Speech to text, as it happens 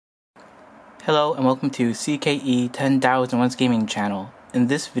Hello and welcome to CKE 10,001's gaming channel. In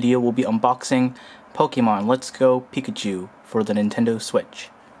this video we'll be unboxing Pokemon Let's Go Pikachu for the Nintendo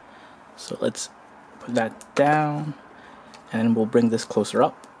Switch. So let's put that down and we'll bring this closer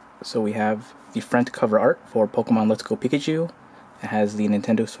up. So we have the front cover art for Pokemon Let's Go Pikachu. It has the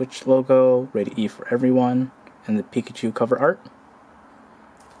Nintendo Switch logo, rated E for everyone, and the Pikachu cover art.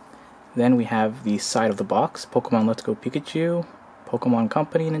 Then we have the side of the box, Pokemon Let's Go Pikachu, Pokemon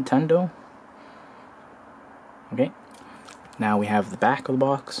Company, Nintendo. Okay, now we have the back of the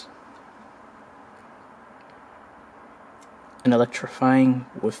box. An electrifying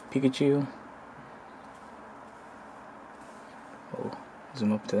with Pikachu. We'll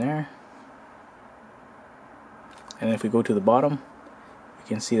zoom up to there. And if we go to the bottom, you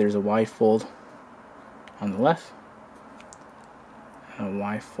can see there's a Y fold on the left. And a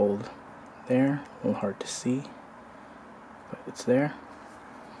Y fold there, a little hard to see, but it's there.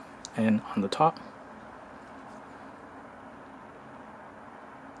 And on the top,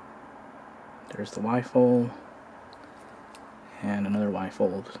 there's the Y fold and another Y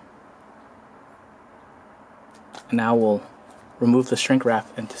fold. And now we'll remove the shrink wrap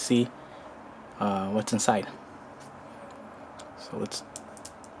and to see what's inside. So let's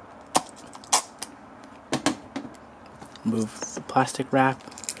remove the plastic wrap.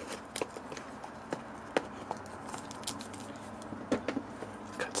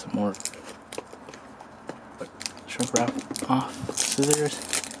 Cut some more shrink wrap off with scissors.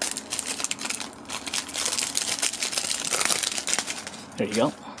 There you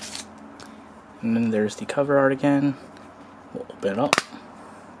go. And then there's the cover art again. We'll open it up.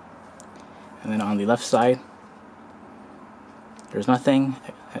 And then on the left side, there's nothing.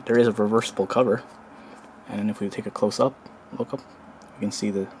 There is a reversible cover. And then if we take a close up, look up, you can see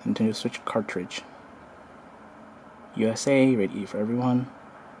the Nintendo Switch cartridge. USA, rated E for everyone.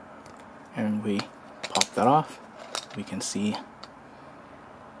 And we pop that off. We can see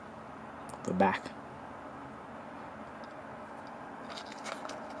the back.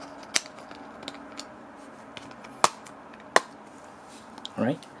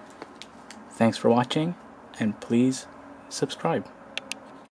 Alright, thanks for watching, and please subscribe.